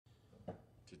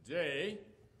Today,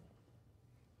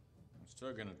 I'm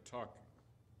still going to talk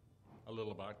a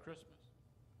little about Christmas.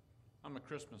 I'm a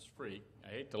Christmas freak. I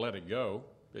hate to let it go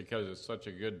because it's such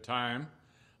a good time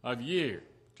of year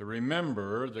to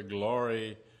remember the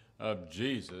glory of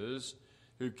Jesus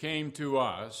who came to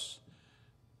us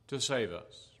to save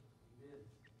us.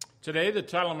 Today, the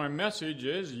title of my message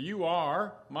is, You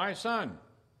Are My Son,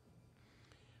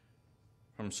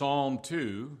 from Psalm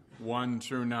 2, 1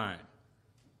 through 9.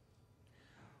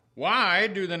 Why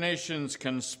do the nations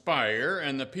conspire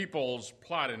and the peoples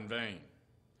plot in vain?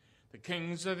 The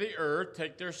kings of the earth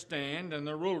take their stand, and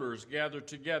the rulers gather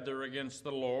together against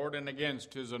the Lord and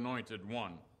against his anointed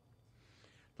one.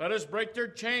 Let us break their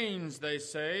chains, they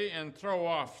say, and throw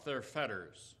off their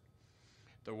fetters.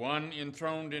 The one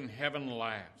enthroned in heaven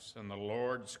laughs, and the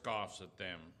Lord scoffs at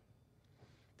them.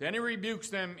 Then he rebukes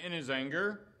them in his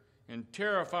anger and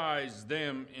terrifies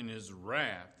them in his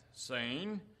wrath,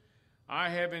 saying, I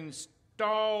have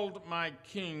installed my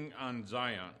king on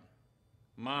Zion,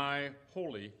 my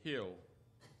holy hill.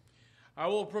 I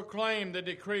will proclaim the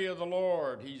decree of the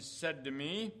Lord. He said to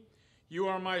me, You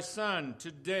are my son.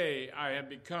 Today I have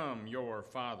become your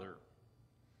father.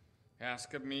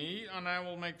 Ask of me, and I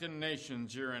will make the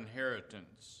nations your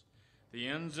inheritance, the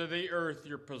ends of the earth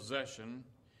your possession,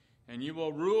 and you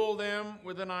will rule them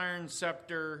with an iron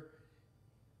scepter.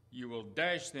 You will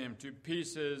dash them to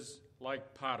pieces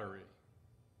like pottery.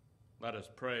 Let us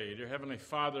pray. Dear Heavenly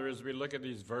Father, as we look at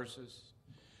these verses,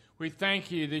 we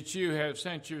thank you that you have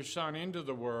sent your Son into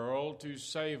the world to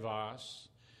save us,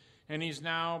 and he's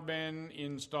now been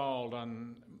installed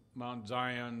on Mount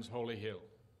Zion's holy hill.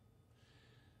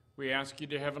 We ask you,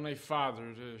 dear Heavenly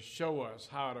Father, to show us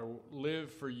how to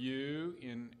live for you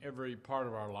in every part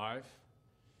of our life,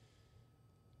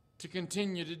 to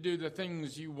continue to do the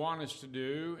things you want us to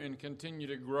do and continue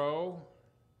to grow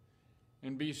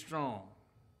and be strong.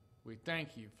 We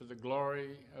thank you for the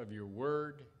glory of your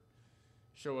word.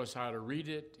 Show us how to read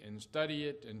it and study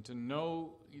it and to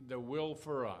know the will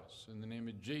for us. In the name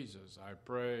of Jesus, I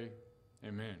pray,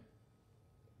 amen.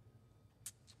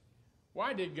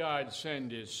 Why did God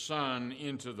send his Son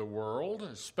into the world,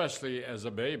 especially as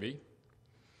a baby,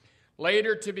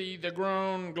 later to be the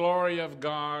grown glory of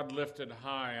God lifted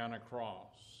high on a cross?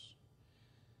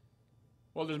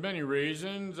 Well, there's many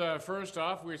reasons. First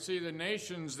off, we see the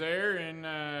nations there in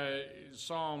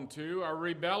Psalm 2 are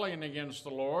rebelling against the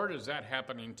Lord. Is that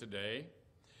happening today?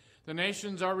 The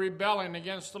nations are rebelling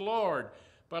against the Lord.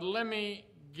 But let me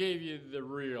give you the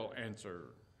real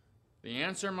answer. The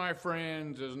answer, my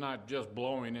friends, is not just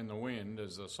blowing in the wind,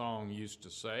 as the song used to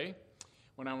say.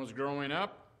 When I was growing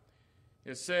up,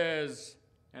 it says,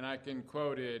 and I can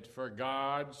quote it, For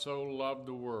God so loved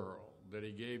the world that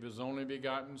he gave his only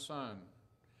begotten Son,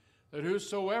 that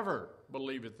whosoever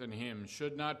believeth in him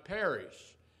should not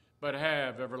perish, but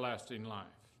have everlasting life.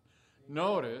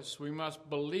 Notice, we must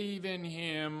believe in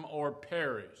him or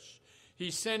perish.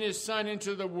 He sent his Son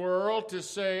into the world to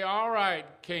say, all right,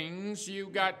 kings,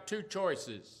 you've got two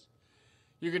choices.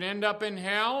 You can end up in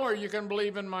hell or you can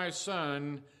believe in my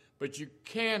Son, but you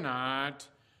cannot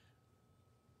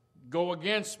go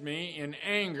against me in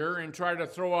anger and try to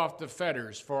throw off the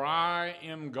fetters, for I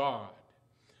am God.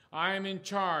 I am in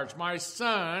charge. My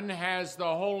Son has the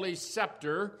holy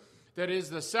scepter that is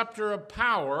the scepter of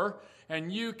power, and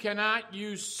you cannot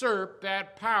usurp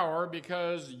that power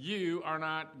because you are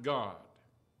not God.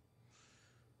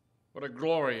 What a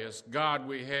glorious God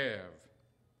we have.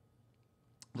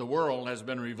 The world has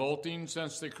been revolting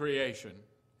since the creation.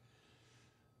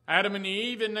 Adam and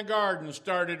Eve in the garden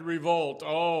started revolt.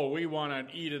 Oh, we want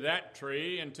to eat of that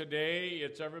tree, and today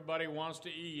it's everybody wants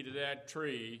to eat of that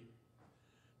tree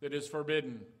that is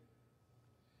forbidden.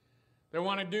 They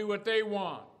want to do what they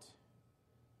want.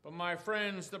 But my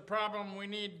friends, the problem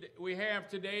we have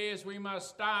today is we must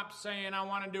stop saying, I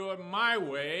want to do it my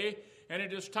way, and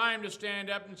it is time to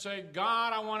stand up and say,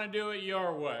 God, I want to do it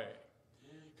your way.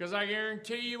 Because I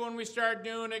guarantee you when we start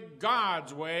doing it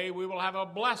God's way, we will have a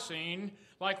blessing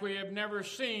like we have never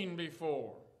seen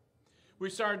before. We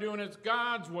start doing it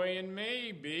God's way, and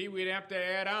maybe we'd have to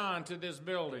add on to this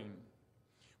building.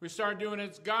 We start doing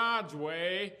it God's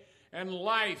way, and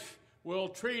life will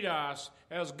treat us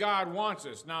as God wants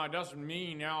us. Now, it doesn't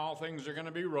mean now all things are going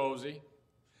to be rosy.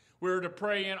 We're to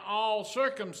pray in all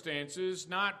circumstances,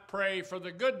 not pray for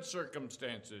the good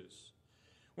circumstances.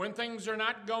 When things are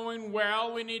not going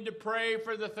well, we need to pray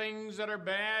for the things that are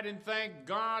bad and thank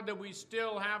God that we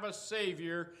still have a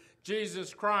Savior,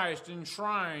 Jesus Christ,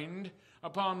 enshrined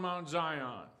upon Mount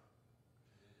Zion.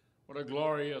 What a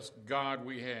glorious God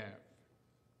we have.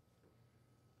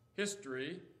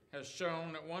 History has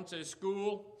shown that once a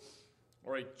school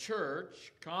or a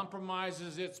church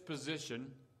compromises its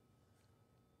position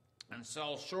and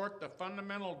sells short the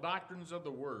fundamental doctrines of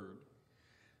the Word,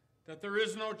 that there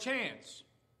is no chance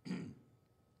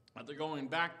that they're going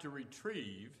back to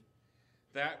retrieve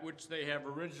that which they have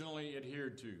originally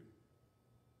adhered to.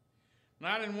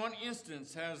 Not in one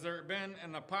instance has there been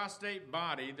an apostate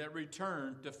body that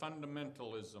returned to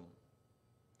fundamentalism.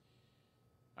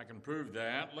 I can prove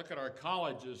that. Look at our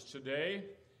colleges today.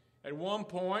 At one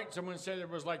point, someone said there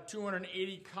was like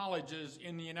 280 colleges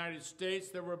in the United States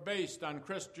that were based on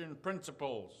Christian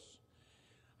principles.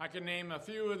 I can name a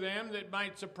few of them that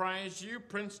might surprise you.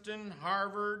 Princeton,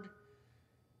 Harvard,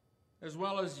 as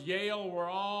well as Yale were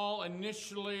all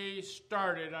initially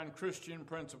started on Christian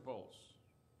principles.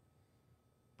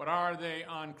 But are they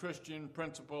on Christian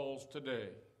principles today?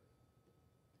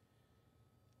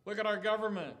 Look at our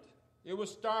government. It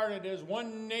was started as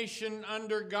one nation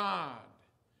under God.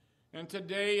 And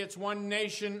today it's one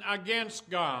nation against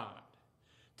God.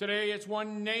 Today it's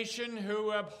one nation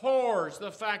who abhors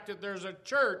the fact that there's a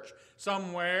church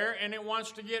somewhere and it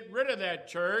wants to get rid of that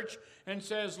church and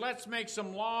says, let's make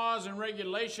some laws and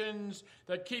regulations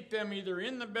that keep them either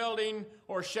in the building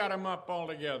or shut them up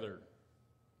altogether.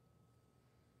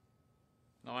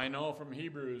 Now I know from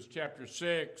Hebrews chapter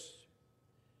 6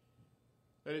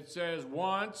 that it says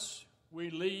once we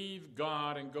leave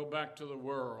God and go back to the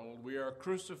world, we are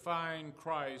crucifying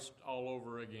Christ all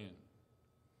over again.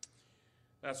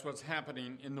 That's what's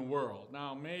happening in the world.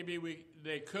 Now, maybe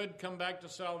they could come back to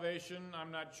salvation. I'm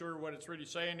not sure what it's really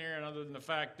saying here, and other than the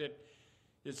fact that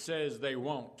it says they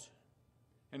won't.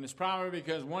 And it's probably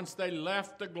because once they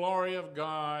left the glory of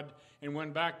God and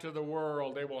went back to the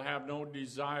world, they will have no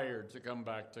desire to come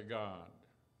back to God.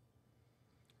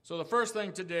 So the first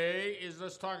thing today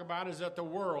let's talk about is that the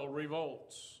world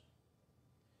revolts.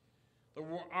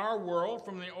 Our world,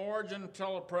 from the origin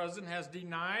until the present, has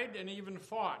denied and even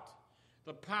fought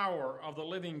the power of the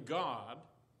living God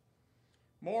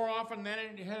more often than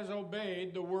it has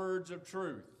obeyed the words of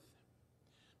truth.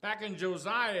 Back in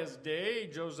Josiah's day,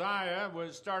 Josiah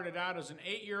started out as an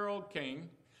 8-year-old king,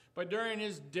 but during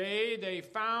his day they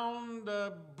found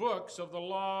the books of the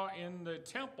law in the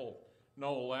temple,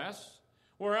 no less.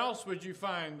 Where else would you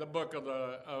find the book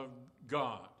of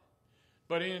God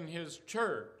but in his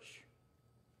church?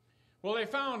 Well, they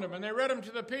found them, and they read them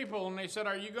to the people, and they said,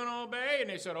 are you going to obey? And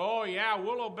they said, oh, yeah,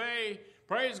 we'll obey.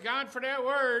 Praise God for that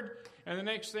word. And the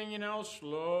next thing you know,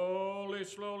 slowly,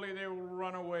 they will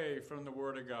run away from the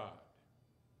word of God.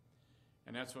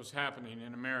 And that's what's happening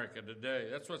in America today.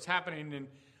 That's what's happening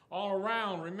all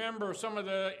around. Remember, some of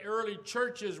the early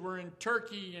churches were in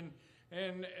Turkey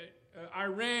and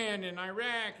Iran and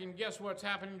Iraq, and guess what's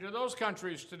happening to those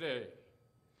countries today?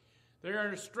 They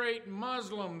are straight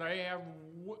Muslim. They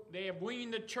have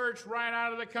weaned the church right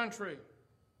out of the country.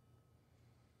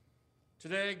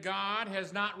 Today, God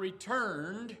has not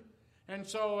returned, and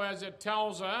so as it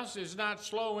tells us, is not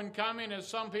slow in coming, as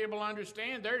some people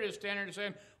understand. They're just standing there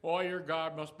saying, oh, your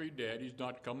God must be dead. He's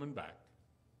not coming back.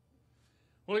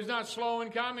 Well, he's not slow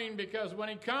in coming, because when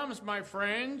he comes, my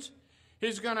friends,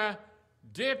 he's going to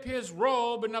dip his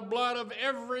robe in the blood of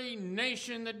every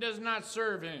nation that does not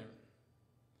serve him.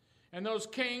 And those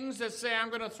kings that say, I'm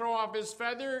going to throw off his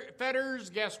fetters,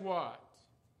 guess what?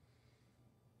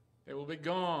 They will be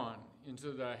gone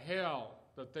into the hell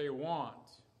that they want.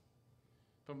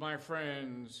 But my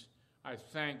friends, I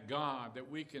thank God that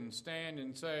we can stand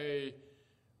and say,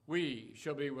 we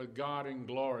shall be with God in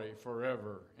glory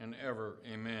forever and ever.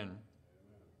 Amen.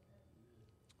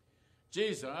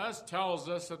 Jesus tells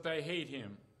us that they hate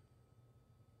him.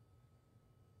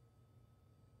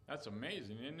 That's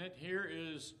amazing, isn't it? Here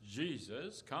is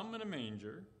Jesus, come in a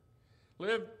manger,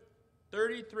 lived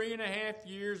 33 and a half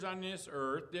years on this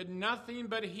earth, did nothing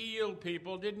but heal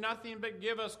people, did nothing but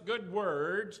give us good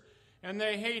words, and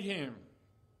they hate him.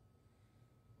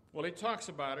 Well, he talks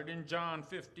about it in John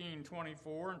 15,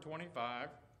 24 and 25.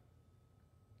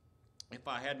 If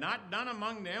I had not done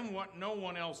among them what no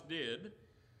one else did,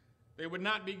 they would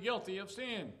not be guilty of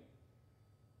sin.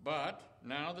 But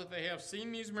now that they have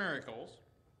seen these miracles,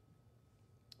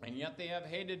 and yet they have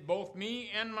hated both me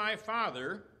and my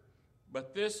Father,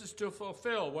 but this is to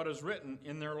fulfill what is written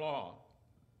in their law.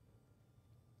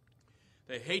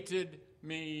 They hated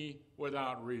me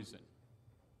without reason.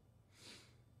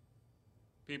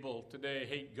 People today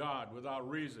hate God without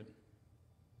reason.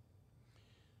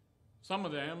 Some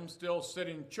of them still sit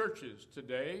in churches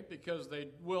today because they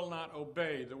will not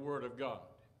obey the Word of God.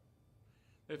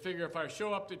 They figure if I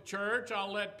show up to church,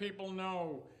 I'll let people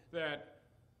know that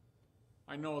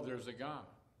I know there's a God.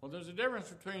 Well, there's a difference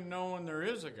between knowing there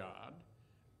is a God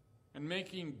and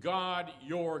making God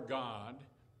your God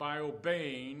by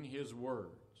obeying his words.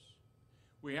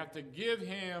 We have to give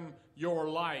him your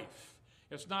life.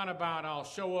 It's not about I'll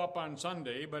show up on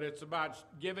Sunday, but it's about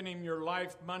giving him your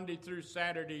life Monday through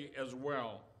Saturday as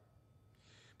well.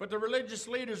 But the religious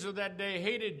leaders of that day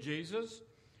hated Jesus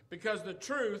because the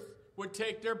truth would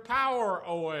take their power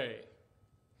away.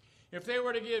 If they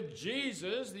were to give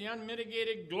Jesus the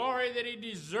unmitigated glory that he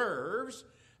deserves,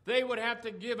 they would have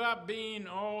to give up being,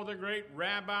 the great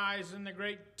rabbis and the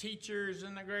great teachers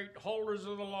and the great holders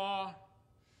of the law,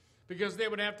 because they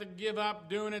would have to give up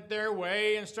doing it their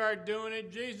way and start doing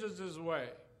it Jesus' way.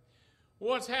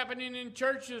 What's happening in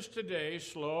churches today,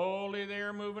 slowly they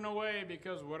are moving away,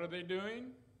 because what are they doing?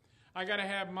 I got to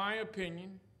have my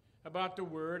opinion about the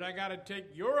Word. I got to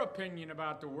take your opinion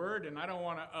about the Word, and I don't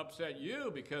want to upset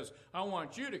you, because I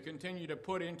want you to continue to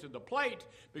put into the plate,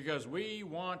 because we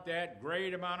want that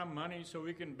great amount of money so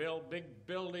we can build big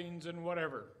buildings and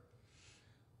whatever.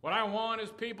 What I want is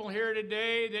people here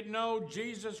today that know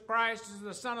Jesus Christ is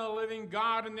the Son of the living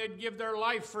God, and they'd give their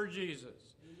life for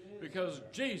Jesus. Amen. Because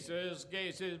Jesus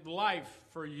gave his life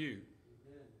for you.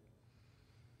 Amen.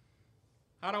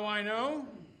 How do I know?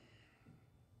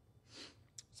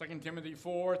 2 Timothy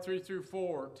 4,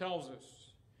 3-4 tells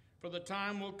us, for the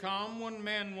time will come when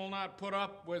men will not put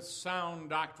up with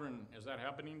sound doctrine. Is that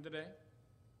happening today?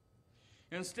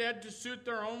 Instead, to suit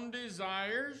their own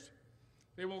desires,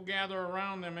 they will gather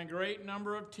around them a great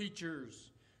number of teachers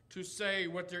to say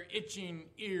what their itching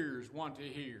ears want to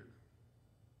hear.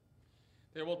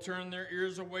 They will turn their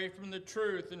ears away from the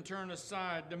truth and turn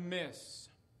aside to myths.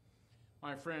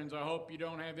 My friends, I hope you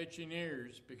don't have itching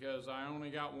ears, because I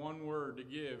only got one word to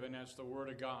give, and that's the Word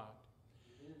of God.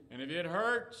 And if it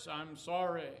hurts, I'm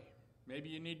sorry. Maybe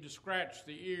you need to scratch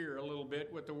the ear a little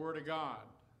bit with the Word of God.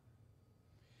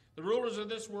 The rulers of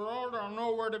this world are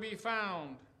nowhere to be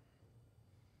found.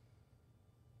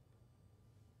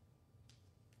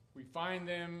 We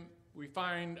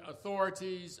find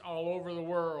authorities all over the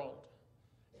world.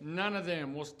 None of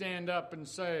them will stand up and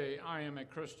say, I am a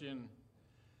Christian.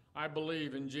 I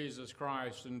believe in Jesus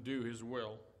Christ and do his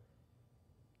will.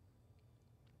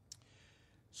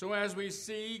 So as we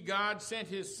see, God sent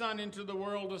his Son into the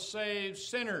world to save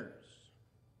sinners,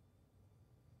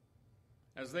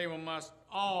 as they must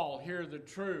all hear the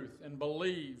truth and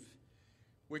believe,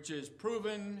 which is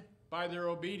proven by their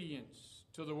obedience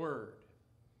to the Word.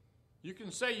 You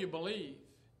can say you believe,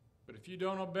 but if you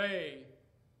don't obey,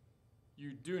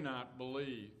 you do not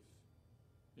believe.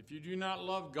 If you do not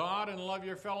love God and love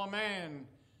your fellow man,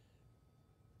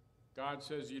 God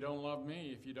says you don't love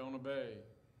me if you don't obey.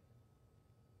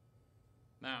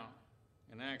 Now,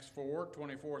 in Acts 4,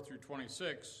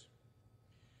 24-26,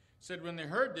 said, when they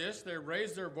heard this, they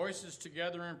raised their voices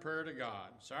together in prayer to God.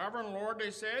 Sovereign Lord, they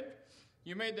said,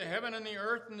 you made the heaven and the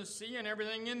earth and the sea and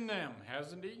everything in them.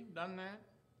 Hasn't he done that?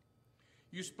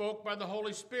 You spoke by the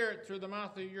Holy Spirit through the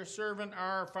mouth of your servant,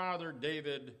 our father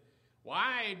David.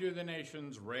 Why do the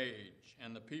nations rage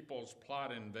and the peoples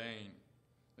plot in vain?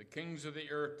 The kings of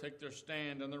the earth take their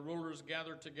stand, and the rulers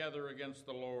gather together against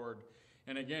the Lord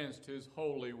and against his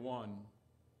Holy One.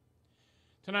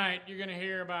 Tonight, you're going to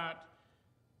hear about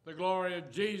the glory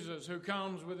of Jesus, who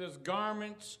comes with his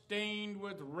garment stained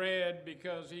with red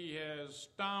because he has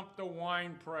stomped the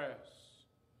winepress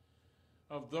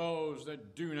of those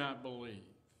that do not believe.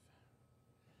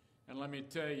 And let me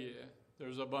tell you,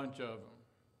 there's a bunch of them.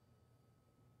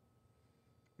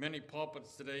 Many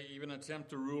pulpits today even attempt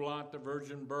to rule out the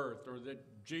virgin birth, or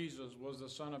that Jesus was the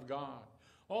Son of God.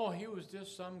 Oh, he was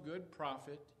just some good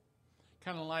prophet.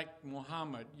 Kind of like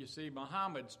Mohammed. You see,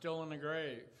 Mohammed's still in the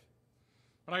grave.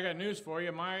 But I got news for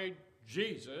you. My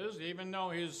Jesus, even though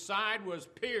his side was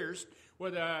pierced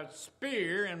with a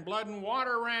spear and blood and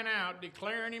water ran out,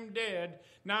 declaring him dead,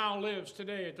 now lives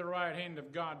today at the right hand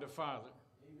of God the Father.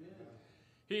 Amen.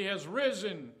 He has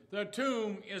risen. The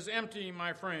tomb is empty,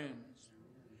 my friends.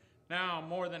 Now,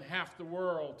 more than half the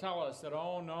world tell us that,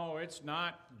 oh, no, it's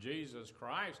not Jesus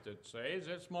Christ, it says.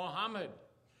 It's Mohammed.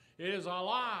 It is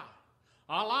Allah.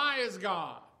 Allah is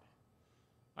God.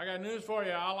 I got news for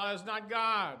you. Allah is not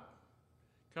God,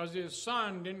 because his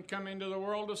Son didn't come into the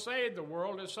world to save the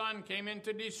world. His Son came in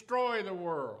to destroy the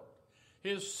world.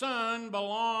 His Son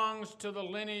belongs to the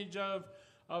lineage of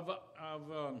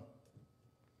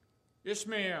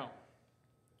Ishmael.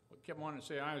 I kept wanting to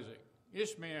say Isaac.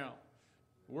 Ishmael.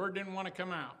 The word didn't want to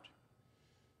come out.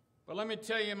 But let me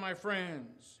tell you, my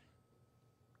friends,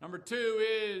 number 2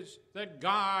 is that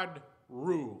God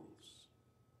rules.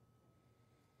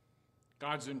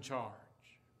 God's in charge.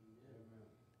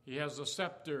 He has the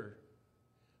scepter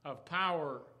of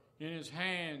power in his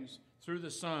hands through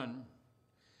the Son.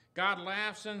 God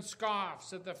laughs and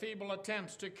scoffs at the feeble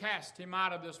attempts to cast him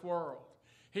out of this world.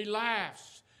 He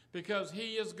laughs because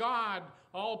he is God,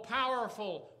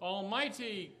 all-powerful,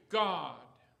 almighty God.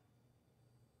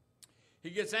 He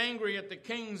gets angry at the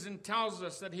kings and tells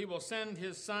us that he will send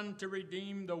his Son to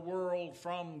redeem the world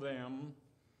from them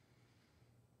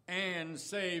and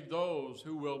save those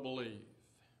who will believe.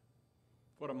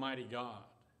 What a mighty God.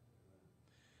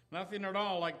 Nothing at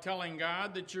all like telling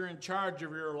God that you're in charge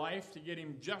of your life to get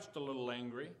him just a little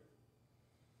angry.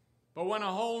 But when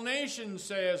a whole nation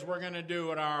says we're going to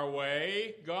do it our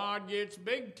way, God gets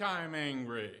big time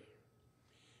angry.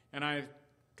 And I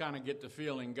kind of get the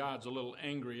feeling God's a little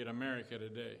angry at America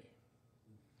today.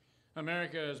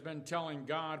 America has been telling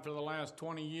God for the last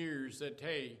 20 years that,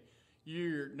 hey,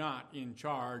 you're not in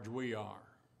charge, we are.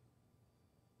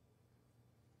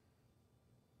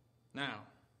 Now,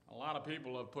 a lot of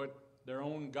people have put their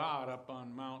own God up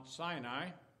on Mount Sinai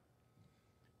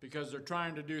because they're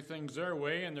trying to do things their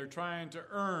way and they're trying to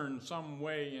earn some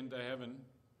way into heaven.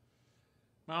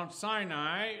 Mount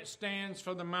Sinai stands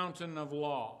for the mountain of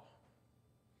law.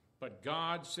 But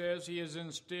God says he has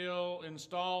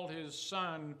installed his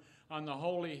Son on the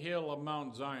holy hill of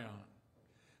Mount Zion.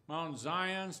 Mount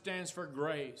Zion stands for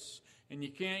grace. And you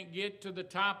can't get to the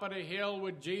top of the hill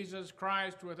with Jesus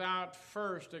Christ without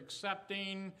first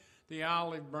accepting the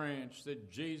olive branch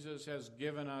that Jesus has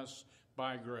given us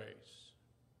by grace.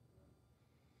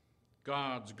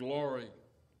 God's glory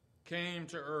came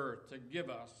to earth to give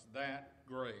us that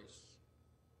grace.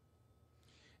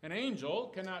 An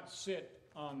angel cannot sit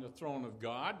on the throne of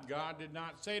God. God did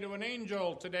not say to an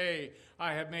angel, "Today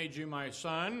I have made you my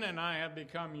son, and I have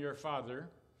become your father."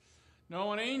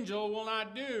 No, an angel will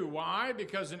not do. Why?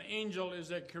 Because an angel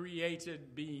is a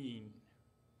created being.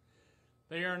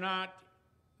 They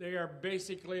are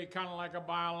basically kind of like a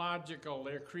biological.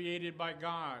 They're created by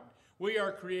God. We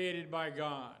are created by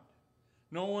God.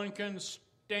 No one can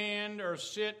stand or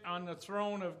sit on the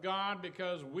throne of God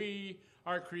because we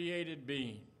are created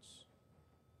beings.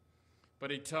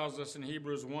 But he tells us in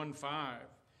Hebrews 1:5,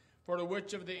 "For to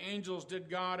which of the angels did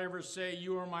God ever say,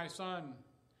 'You are my son'?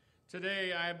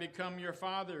 Today I have become your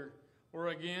father,' or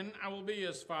again, 'I will be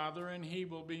his father, and he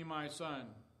will be my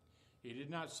son'?" He did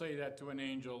not say that to an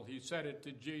angel. He said it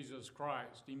to Jesus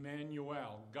Christ,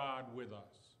 Emmanuel, God with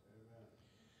us. Amen.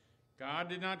 God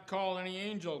did not call any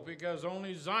angel because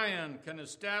only Zion can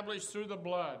establish through the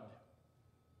blood.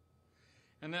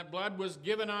 And that blood was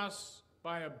given us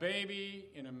by a baby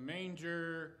in a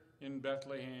manger in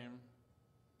Bethlehem.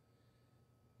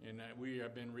 And that we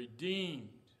have been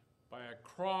redeemed by a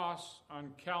cross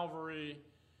on Calvary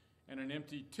and an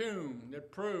empty tomb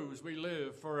that proves we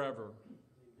live forever.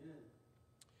 Amen.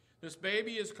 This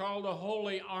baby is called the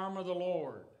Holy Arm of the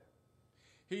Lord.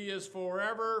 He is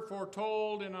forever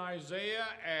foretold in Isaiah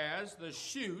as the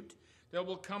shoot that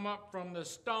will come up from the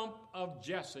stump of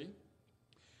Jesse.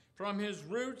 From his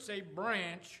roots a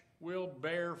branch will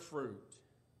bear fruit.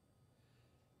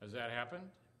 Has that happened?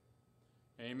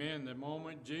 Amen. The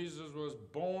moment Jesus was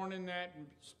born in that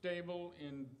stable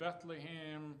in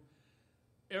Bethlehem,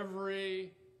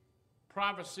 every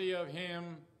prophecy of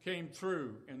him came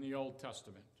true in the Old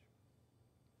Testament.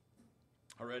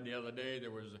 I read the other day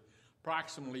there was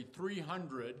approximately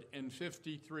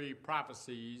 353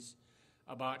 prophecies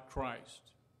about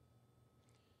Christ.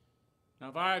 Now,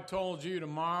 if I had told you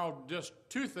tomorrow just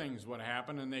two things would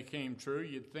happen and they came true,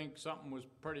 you'd think something was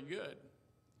pretty good.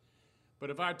 But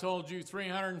if I told you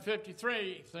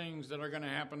 353 things that are going to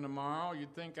happen tomorrow,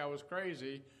 you'd think I was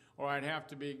crazy, or I'd have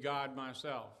to be God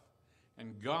myself.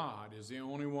 And God is the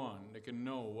only one that can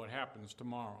know what happens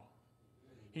tomorrow.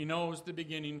 He knows the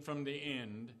beginning from the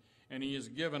end, and he has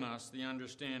given us the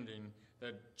understanding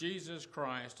that Jesus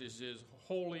Christ is his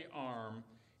holy arm,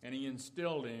 and he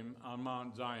instilled him on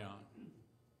Mount Zion.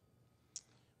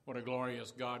 What a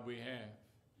glorious God we have.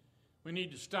 We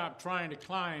need to stop trying to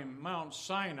climb Mount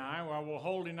Sinai while we're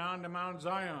holding on to Mount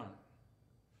Zion.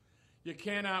 You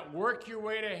cannot work your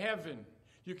way to heaven.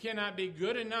 You cannot be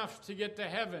good enough to get to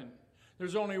heaven.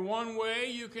 There's only one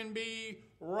way you can be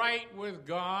right with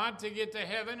God to get to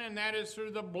heaven, and that is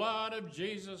through the blood of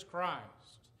Jesus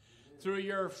Christ. Through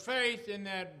your faith in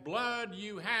that blood,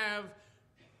 you have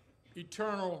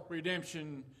eternal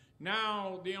redemption.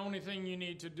 Now, the only thing you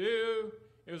need to do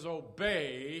is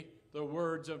obey the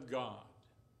words of God.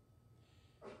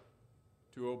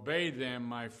 To obey them,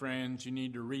 my friends, you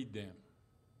need to read them.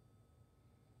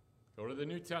 Go to the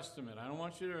New Testament. I don't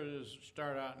want you to just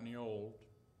start out in the Old.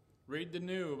 Read the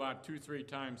New about 2-3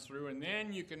 times through, and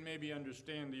then you can maybe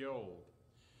understand the Old.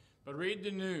 But read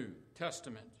the New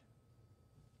Testament.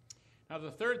 Now, the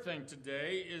third thing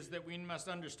today is that we must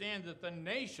understand that the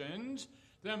nations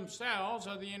themselves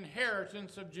are the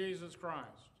inheritance of Jesus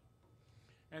Christ,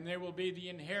 and they will be the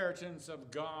inheritance of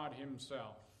God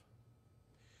himself.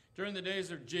 During the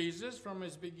days of Jesus, from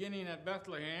his beginning at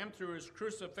Bethlehem through his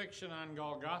crucifixion on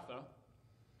Golgotha,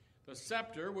 the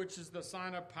scepter, which is the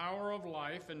sign of power of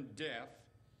life and death,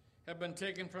 had been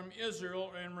taken from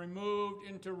Israel and removed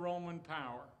into Roman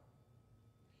power.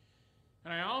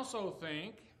 And I also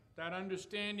think that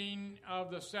understanding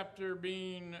of the scepter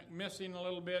being missing a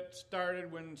little bit started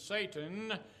when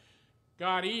Satan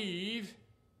got Eve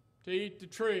to eat the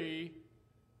tree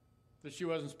that she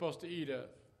wasn't supposed to eat of.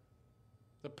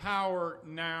 The power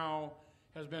now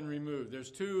has been removed.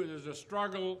 There's a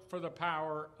struggle for the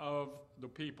power of the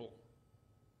people.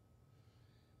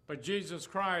 But Jesus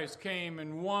Christ came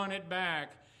and won it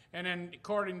back. And then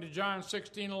according to John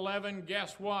 16:11,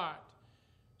 guess what?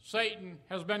 Satan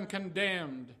has been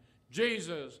condemned.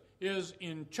 Jesus is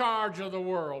in charge of the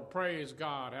world. Praise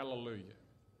God. Hallelujah.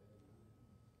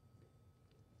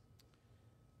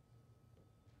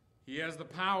 He has the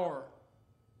power.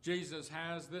 Jesus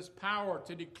has this power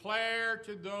to declare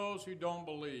to those who don't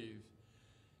believe,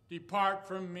 depart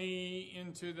from me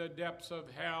into the depths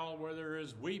of hell, where there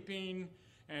is weeping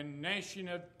and gnashing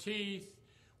of teeth,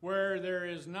 where there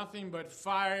is nothing but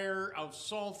fire of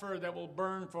sulfur that will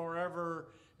burn forever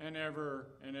and ever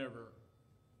and ever.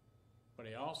 But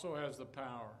he also has the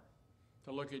power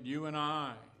to look at you and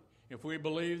I. If we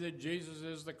believe that Jesus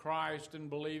is the Christ and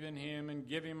believe in him and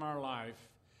give him our life,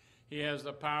 he has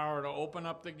the power to open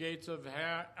up the gates of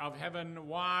heaven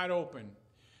wide open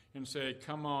and say,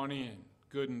 come on in,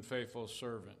 good and faithful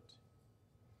servant.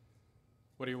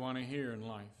 What do you want to hear in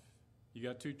life? You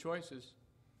got two choices.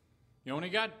 You only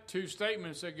got two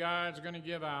statements that God's going to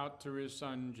give out through his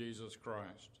Son, Jesus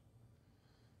Christ.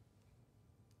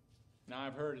 Now,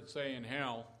 I've heard it say in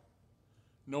hell,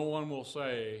 no one will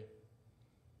say,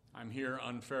 I'm here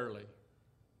unfairly,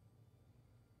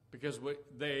 because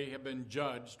they have been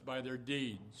judged by their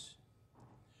deeds.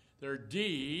 Their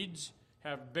deeds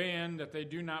have been that they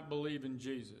do not believe in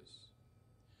Jesus.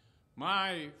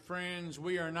 My friends,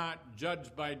 we are not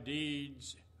judged by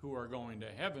deeds who are going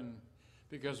to heaven,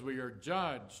 because we are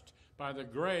judged by the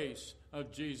grace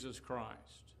of Jesus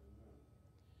Christ.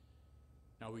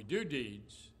 Now, we do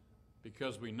deeds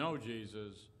because we know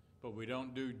Jesus, but we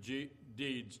don't do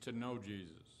deeds to know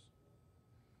Jesus.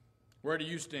 Where do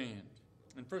you stand?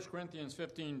 In 1 Corinthians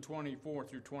 15:24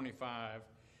 through 25, it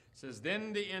says,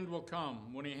 then the end will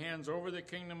come when he hands over the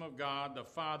kingdom of God the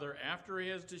Father, after he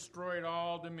has destroyed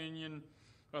all dominion,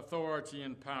 authority,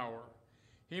 and power.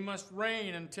 He must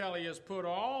reign until he has put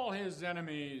all his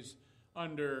enemies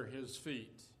under his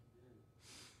feet.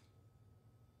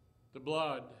 The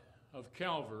blood of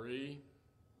Calvary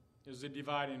is the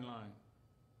dividing line.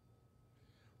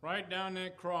 Right down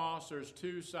that cross, there's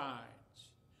two sides.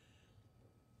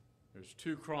 There's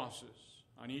two crosses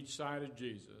on each side of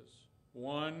Jesus.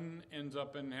 One ends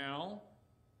up in hell,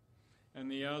 and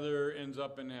the other ends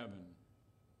up in heaven.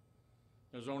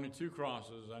 There's only two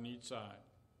crosses on each side.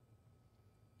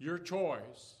 Your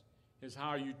choice is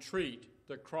how you treat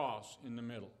the cross in the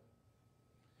middle.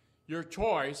 Your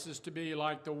choice is to be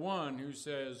like the one who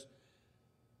says,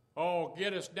 oh,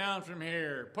 get us down from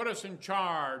here. Put us in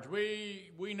charge.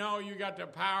 We know you got the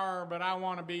power, but I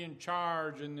want to be in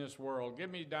charge in this world.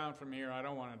 Get me down from here. I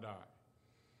don't want to die.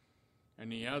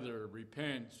 And the other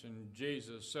repents, and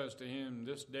Jesus says to him,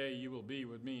 this day you will be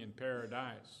with me in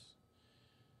paradise.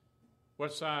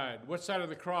 What side of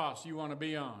the cross do you want to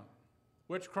be on?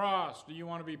 Which cross do you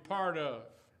want to be part of?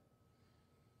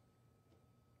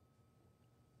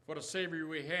 What a Savior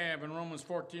we have. In Romans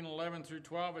 14:11 through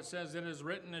 12, it says, it is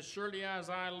written, as surely as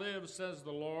I live, says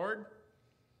the Lord,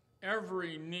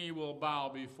 every knee will bow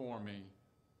before me.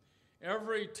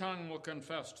 Every tongue will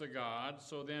confess to God,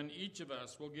 so then each of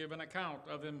us will give an account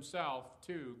of himself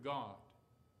to God.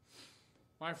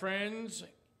 My friends,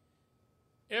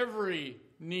 every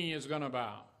knee is going to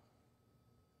bow.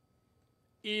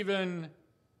 Even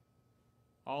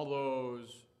all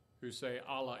those who say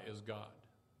Allah is God.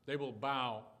 They will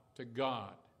bow to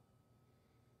God.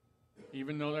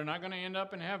 Even though they're not going to end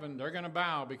up in heaven, they're going to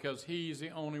bow because he's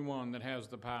the only one that has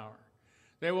the power.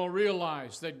 They will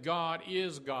realize that God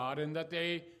is God and that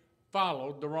they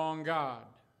followed the wrong God.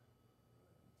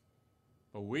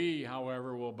 But we,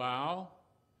 however, will bow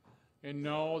and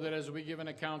know that as we give an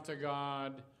account to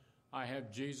God, I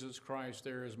have Jesus Christ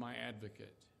there as my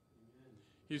advocate.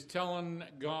 He's telling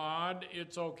God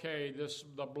it's okay.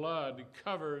 The blood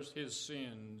covers his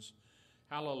sins.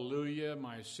 Hallelujah,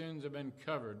 my sins have been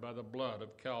covered by the blood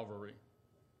of Calvary.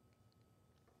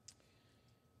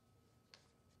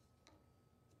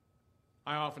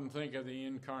 I often think of the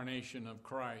incarnation of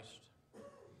Christ,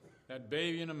 that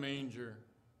baby in a manger.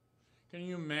 Can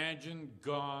you imagine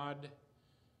God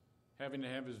having to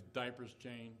have his diapers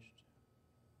changed?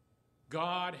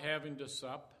 God having to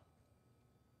sup?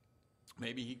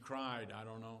 Maybe he cried, I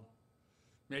don't know.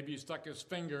 Maybe he stuck his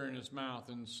finger in his mouth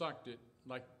and sucked it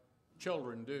like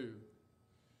children do.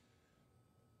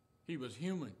 He was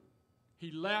human. He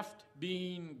left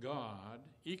being God,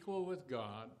 equal with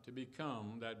God, to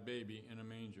become that baby in a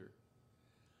manger.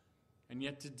 And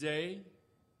yet today,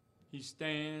 he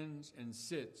stands and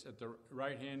sits at the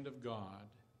right hand of God,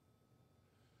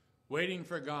 waiting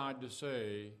for God to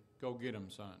say, go get him,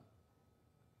 son.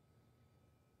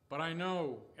 But I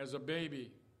know as a baby,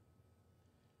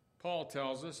 Paul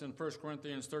tells us in 1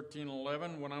 Corinthians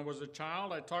 13:11, when I was a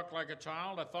child, I talked like a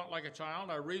child, I thought like a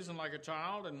child, I reasoned like a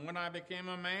child, and when I became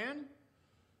a man,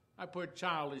 I put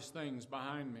childish things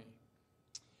behind me.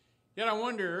 Yet I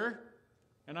wonder,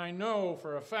 and I know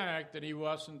for a fact that he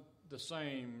wasn't the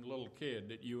same little kid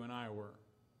that you and I were.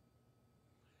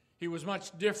 He was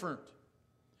much different.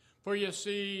 For you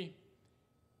see,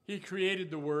 he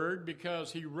created the Word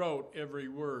because he wrote every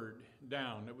word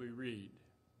down that we read.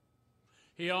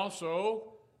 He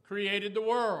also created the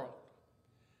world.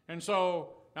 And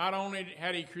so not only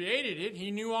had he created it, he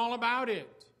knew all about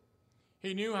it.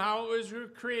 He knew how it was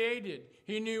created.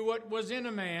 He knew what was in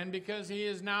a man because he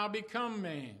has now become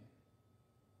man.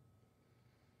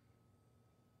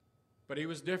 But he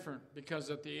was different because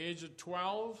at the age of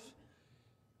 12,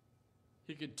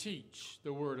 he could teach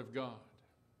the Word of God.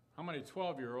 How many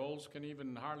 12-year-olds can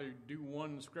even hardly do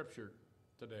one scripture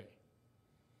today?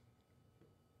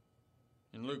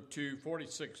 In Luke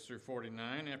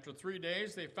 2:46-49, after 3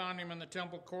 days they found him in the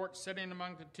temple court, sitting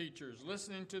among the teachers,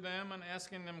 listening to them and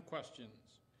asking them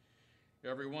questions.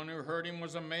 Everyone who heard him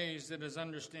was amazed at his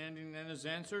understanding and his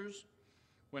answers.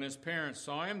 When his parents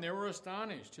saw him, they were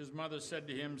astonished. His mother said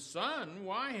to him, "Son,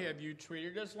 why have you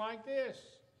treated us like this?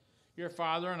 Your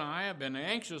father and I have been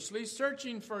anxiously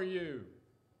searching for you."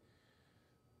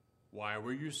 "Why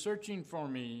were you searching for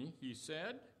me?" he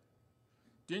said.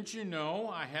 "Didn't you know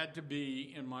I had to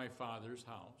be in my Father's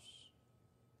house?"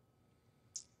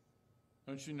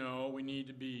 Don't you know we need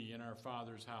to be in our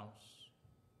Father's house?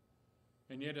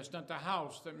 And yet it's not the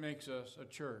house that makes us a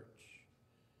church.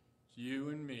 It's you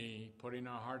and me putting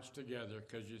our hearts together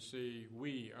because, you see,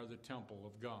 we are the temple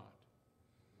of God.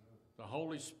 The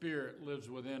Holy Spirit lives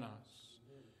within us.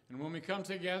 And when we come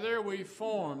together, we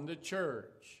form the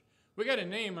church. We got a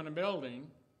name on a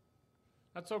building.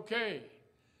 That's okay.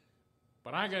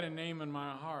 But I got a name in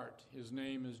my heart. His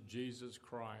name is Jesus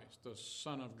Christ, the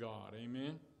Son of God.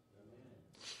 Amen?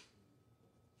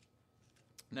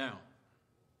 Now,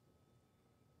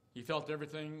 he felt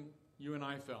everything you and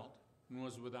I felt and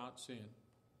was without sin.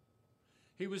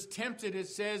 He was tempted, it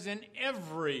says, in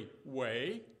every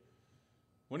way.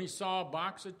 When he saw a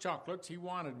box of chocolates, he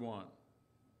wanted one.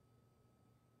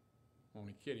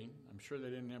 Only kidding. I'm sure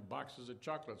they didn't have boxes of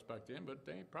chocolates back then, but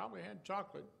they probably had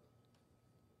chocolate.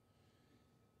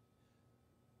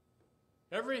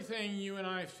 Everything you and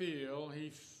I feel, he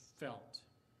felt.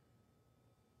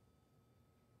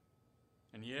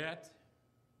 And yet,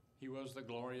 he was the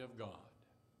glory of God.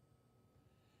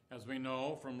 As we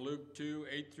know from Luke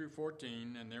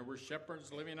 2:8-14, and there were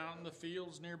shepherds living out in the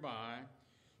fields nearby,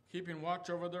 keeping watch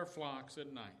over their flocks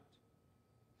at night.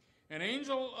 An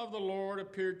angel of the Lord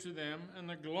appeared to them, and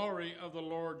the glory of the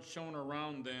Lord shone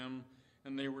around them,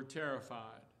 and they were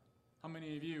terrified. How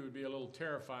many of you would be a little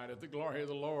terrified if the glory of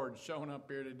the Lord shone up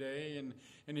here today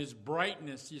and his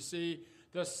brightness? You see,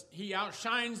 he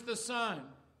outshines the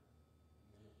sun.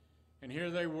 And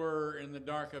here they were in the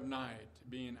dark of night,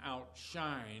 being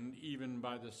outshined even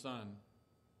by the sun.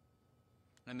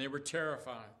 And they were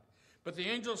terrified. But the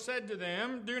angel said to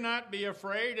them, "Do not be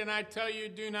afraid." And I tell you,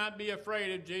 do not be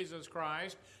afraid of Jesus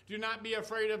Christ. Do not be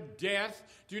afraid of death.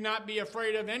 Do not be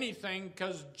afraid of anything,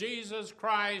 because Jesus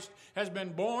Christ has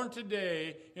been born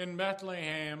today in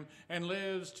Bethlehem and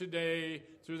lives today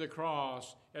through the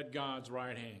cross at God's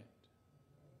right hand.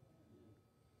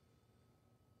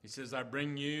 He says, "I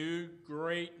bring you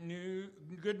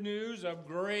good news of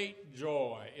great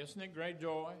joy." Isn't it great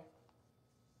joy?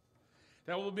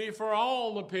 That will be for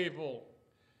all the people.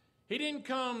 He didn't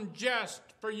come just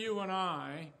for you and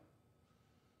I.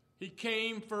 He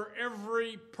came for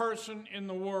every person in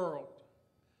the world.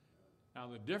 Now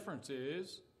the difference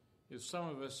is some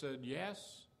of us said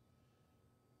yes,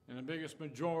 and the biggest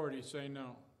majority say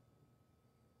no.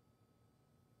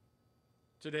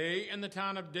 Today, in the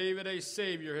town of David, a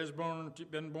Savior has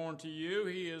been born to you.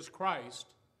 He is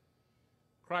Christ.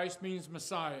 Christ means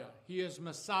Messiah. He is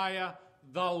Messiah,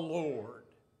 the Lord.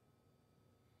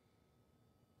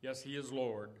 Yes, he is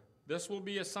Lord. This will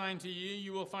be a sign to you.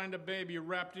 You will find a baby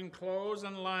wrapped in clothes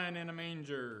and lying in a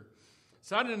manger.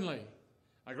 Suddenly,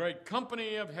 a great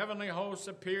company of heavenly hosts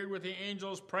appeared with the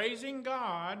angels, praising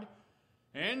God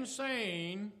and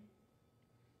saying,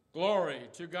 Glory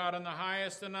to God in the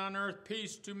highest, and on earth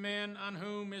peace to men on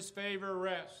whom his favor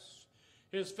rests.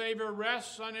 His favor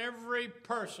rests on every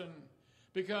person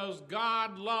because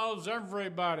God loves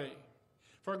everybody.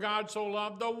 For God so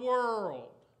loved the world.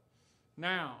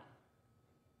 Now,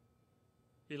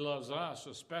 he loves us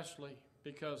especially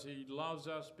because he loves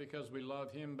us because we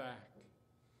love him back.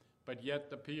 But yet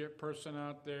the person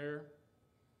out there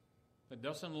that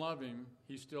doesn't love him,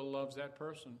 he still loves that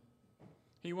person.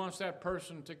 He wants that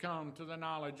person to come to the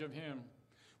knowledge of him.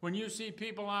 When you see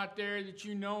people out there that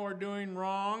you know are doing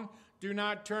wrong, do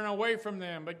not turn away from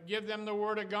them, but give them the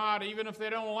word of God, even if they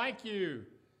don't like you.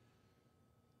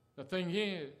 The thing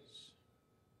is,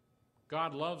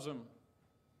 God loves them,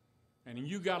 and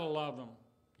you got to love them.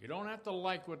 You don't have to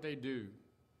like what they do,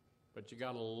 but you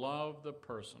got to love the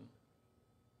person.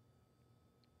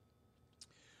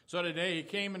 So today he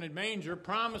came in a manger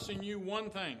promising you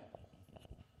one thing.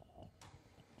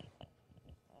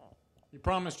 He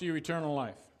promised you eternal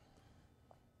life.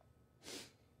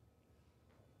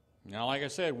 Now, like I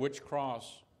said, which cross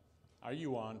are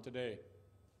you on today?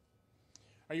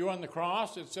 Are you on the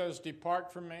cross that says,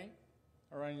 depart from me?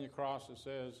 Or on the cross that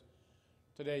says,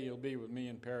 today you'll be with me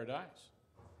in paradise?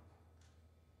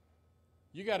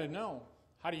 You got to know.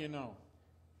 How do you know?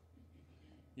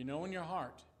 You know in your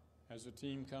heart, as the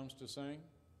team comes to sing.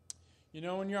 You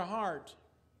know in your heart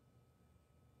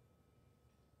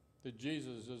that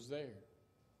Jesus is there.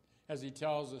 As he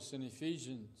tells us in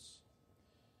Ephesians,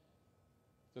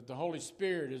 that the Holy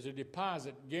Spirit is a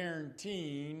deposit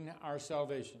guaranteeing our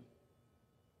salvation.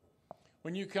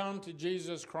 When you come to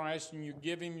Jesus Christ and you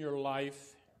give him your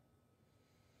life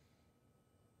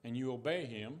and you obey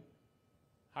him,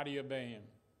 how do you obey him?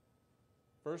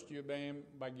 First, you obey him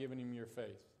by giving him your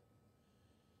faith.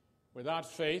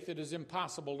 Without faith, it is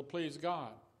impossible to please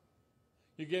God.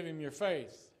 You give him your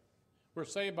faith. We're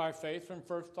saved by faith from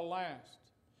first to last.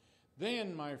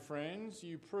 Then, my friends,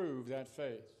 you prove that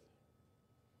faith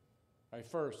by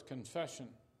first confession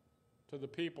to the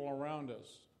people around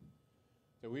us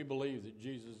that we believe that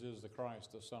Jesus is the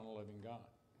Christ, the Son of the living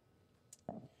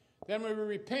God. Then we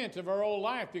repent of our old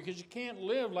life, because you can't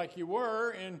live like you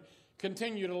were and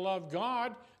continue to love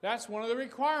God. That's one of the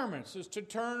requirements, is to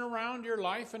turn around your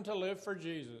life and to live for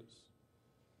Jesus.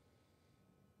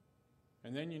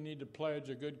 And then you need to pledge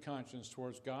a good conscience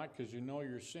towards God, because you know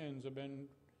your sins have been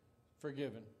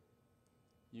forgiven.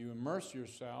 You immerse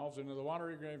yourselves into the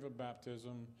watery grave of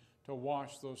baptism to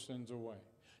wash those sins away.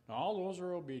 Now, all those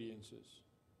are obediences.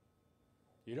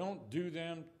 You don't do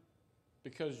them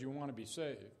because you want to be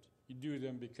saved. You do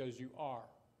them because you are.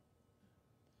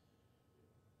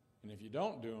 And if you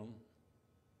don't do them,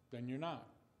 then you're not.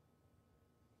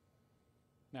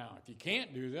 Now, if you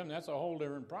can't do them, that's a whole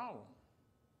different problem.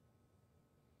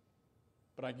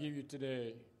 But I give you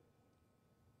today,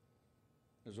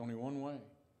 there's only one way.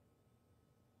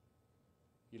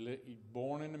 He's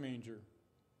born in the manger,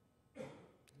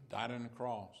 died on the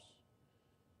cross,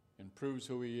 and proves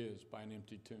who he is by an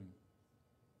empty tomb.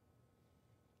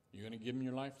 You going to give him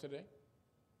your life today?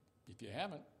 If you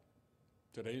haven't,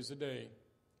 today's the day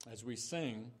as we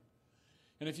sing.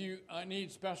 And if you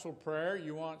need special prayer,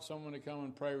 you want someone to come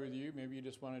and pray with you, maybe you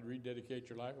just want to rededicate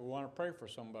your life, or want to pray for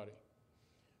somebody,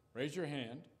 raise your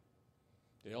hand.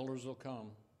 The elders will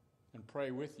come and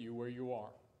pray with you where you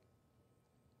are.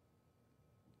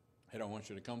 I don't want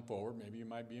you to come forward. Maybe you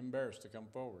might be embarrassed to come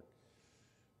forward.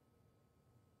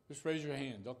 Just raise your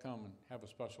hand. They'll come and have a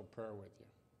special prayer with you.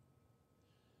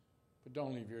 But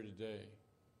don't leave here today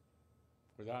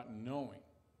without knowing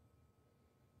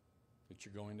that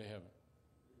you're going to heaven.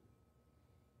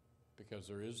 Because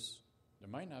there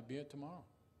might not be a tomorrow.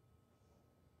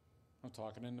 I'm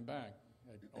talking in the back.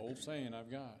 That old saying I've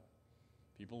got.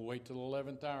 People wait till the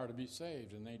 11th hour to be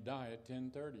saved, and they die at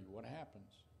 10:30. What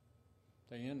happens?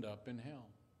 They end up in hell.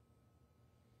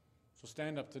 So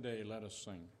stand up today. Let us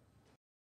sing.